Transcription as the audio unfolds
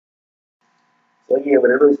But yeah, but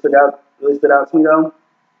it really stood out to me though.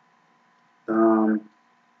 Um,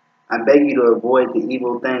 I beg you to avoid the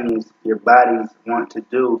evil things your bodies want to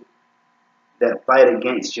do that fight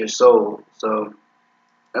against your soul. So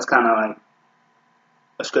that's kind of like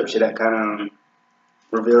a scripture that kind of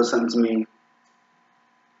reveals something to me.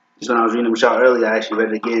 Just when I was reading the Michelle earlier, I actually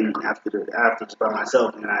read it again after just by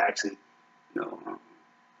myself, and I actually, you know,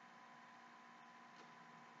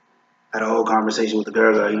 had a whole conversation with the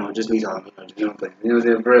girl, just me talking, just, like,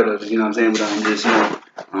 for real, just, what I'm saying, but I'm just,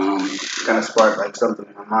 kind of sparked, like, something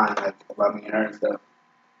in my mind, like, about me and her and stuff.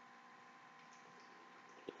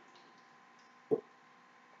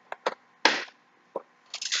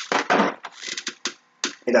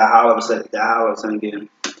 It got hollow, again.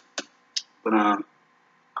 But,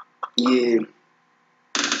 yeah,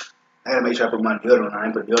 I gotta make sure I put my deodorant on. I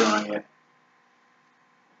ain't put deodorant on yet.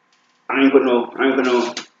 I ain't put no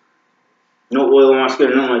oil on my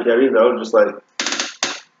skin or nothing like that either. I was just like,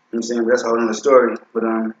 I'm saying, that's a whole other story. But,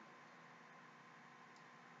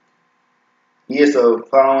 yeah, so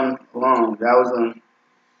following along, that was,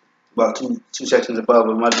 about two sections above.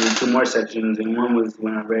 It might be two more sections, and one was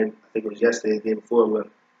when I read, I think it was yesterday, the day before, but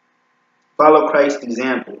follow Christ's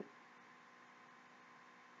example.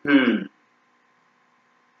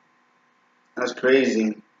 That's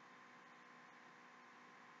crazy.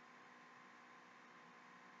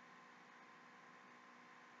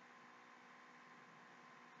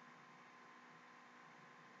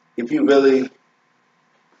 If you really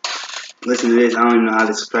listen to this, I don't even know how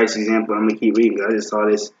this is Christ's example. I'm gonna keep reading. I just saw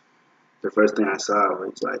this. The first thing I saw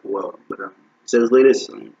was like, whoa. But it says later,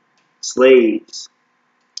 slaves,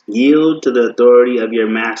 yield to the authority of your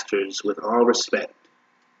masters with all respect.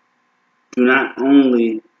 Do not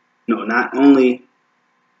only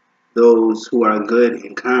those who are good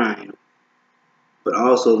and kind, but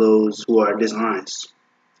also those who are dishonest.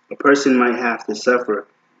 A person might have to suffer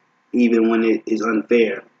even when it is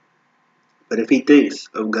unfair, but if he thinks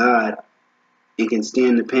of God and can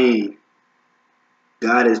stand the pain,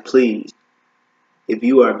 God is pleased. If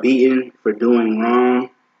you are beaten for doing wrong,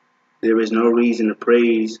 there is no reason to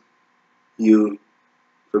praise you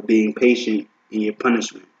for being patient in your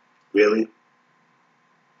punishment, really.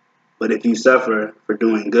 But if you suffer for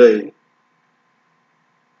doing good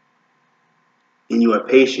and you are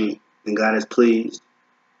patient, then God is pleased.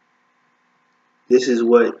 This is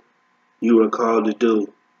what you are called to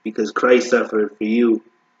do, because Christ suffered for you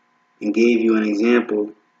and gave you an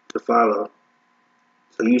example to follow.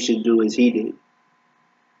 So you should do as he did.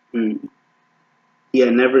 He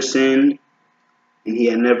had never sinned and he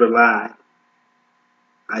had never lied.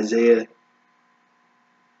 Isaiah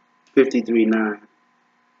 53:9.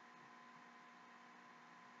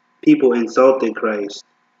 People insulted Christ,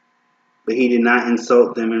 but he did not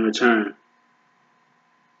insult them in return.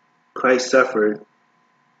 Christ suffered,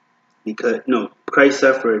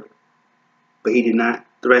 but he did not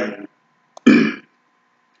threaten.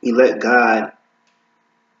 He let God,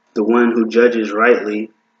 the one who judges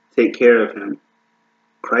rightly, take care of him.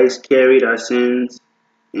 Christ carried our sins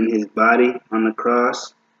in his body on the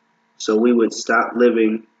cross so we would stop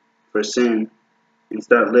living for sin and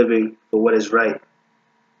start living for what is right.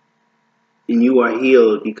 And you are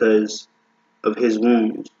healed because of his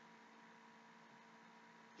wounds.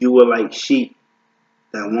 You were like sheep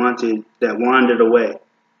that wandered away,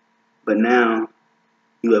 but now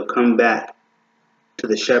you have come back to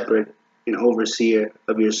the shepherd and overseer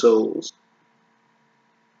of your souls.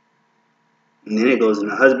 And then it goes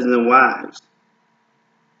into husbands and wives.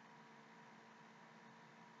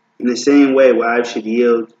 In the same way,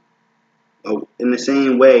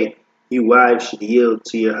 you wives should yield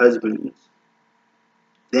to your husbands.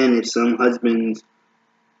 Then if some husbands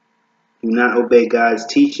do not obey God's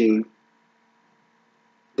teaching,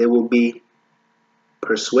 they will be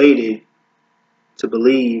persuaded to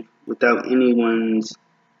believe without anyone's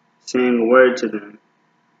saying a word to them.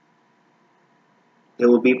 They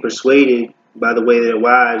will be persuaded by the way their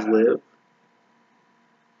wives live.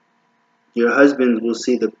 Your husbands will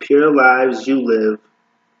see the pure lives you live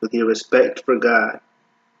with your respect for God.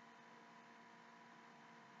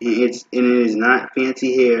 And it is not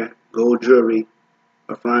fancy hair, gold jewelry,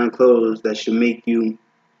 or fine clothes that should make you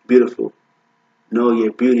beautiful. No,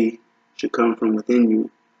 your beauty should come from within you.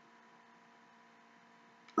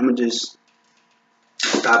 I'm going to just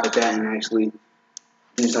stop at that and actually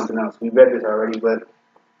do something else. We read this already, but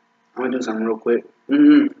I'm going to do something real quick.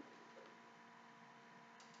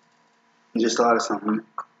 I just thought of something,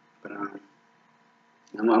 but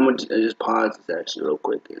I'm going to just pause this actually real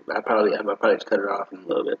quick. I'll probably just cut it off in a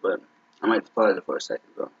little bit, but I might pause it for a second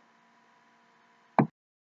though.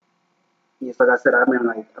 yes, like I said, I've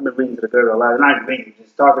been reading to the girl a lot, not reading,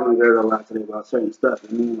 just talking to the girl a lot today about certain stuff.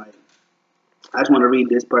 I mean, like, I just want to read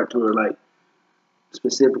this part to her, like,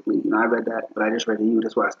 specifically. You know, I read that, but I just read to you.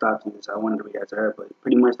 That's why I stopped you. So I wanted to read that to her. But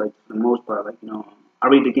pretty much, like, for the most part, like, you know, I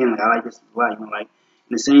read it again. Like, I like this a lot. You know, like,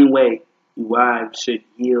 in the same way, you wives should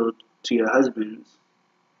yield to your husbands.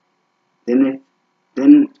 Then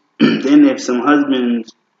then if some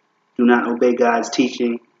husbands do not obey God's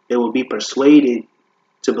teaching, they will be persuaded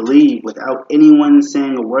to believe without anyone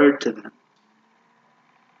saying a word to them.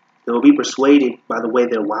 They will be persuaded by the way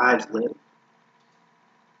their wives live.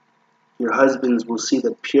 Your husbands will see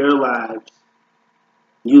the pure lives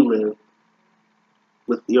you live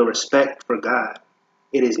with your respect for God.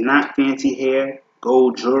 It is not fancy hair,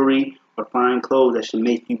 gold jewelry, or fine clothes that should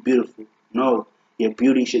make you beautiful. No, your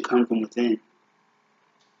beauty should come from within.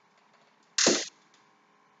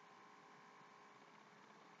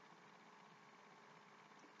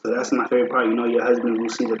 So that's my favorite part. You know, your husband will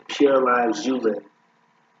see the pure lives you live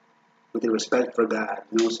with your respect for God.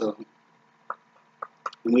 You know, so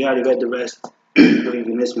and we already read the rest of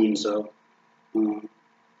even this one. So um,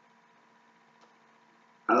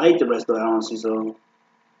 I like the rest of it, honestly. So,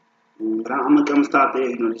 but I'm gonna stop there.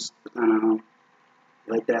 You know, just kind of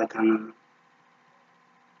let that kind of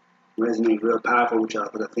resonate real powerful with y'all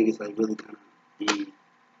because I think it's like really kind of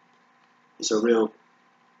it's a real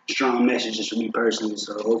strong message just for me personally.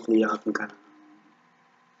 So hopefully y'all can kind of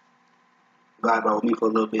vibe out with me for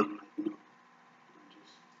a little bit, and, like,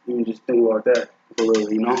 you can just think about that for a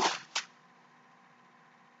little, you know.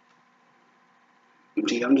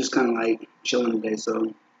 Gee, I'm just kind of like chilling today,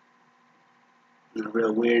 so in a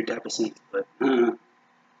real weird type of sense, but kind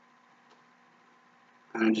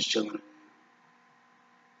of just chilling.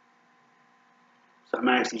 So I'm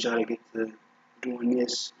actually trying to get to doing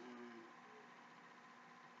this.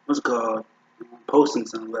 What's it called? Posting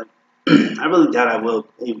something, but I really doubt I will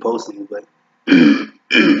be posting, but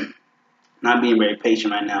not being very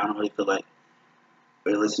patient right now. I don't really feel like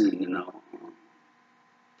really listening,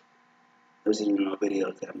 listening to no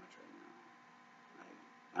videos that much right now. Like,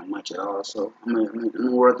 not much at all. So I'm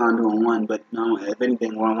gonna work on doing one, but no, if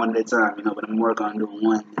anything, one at a time, but I'm gonna work on doing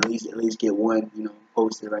one. At least get one,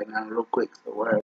 posted right now, real quick. So whatever.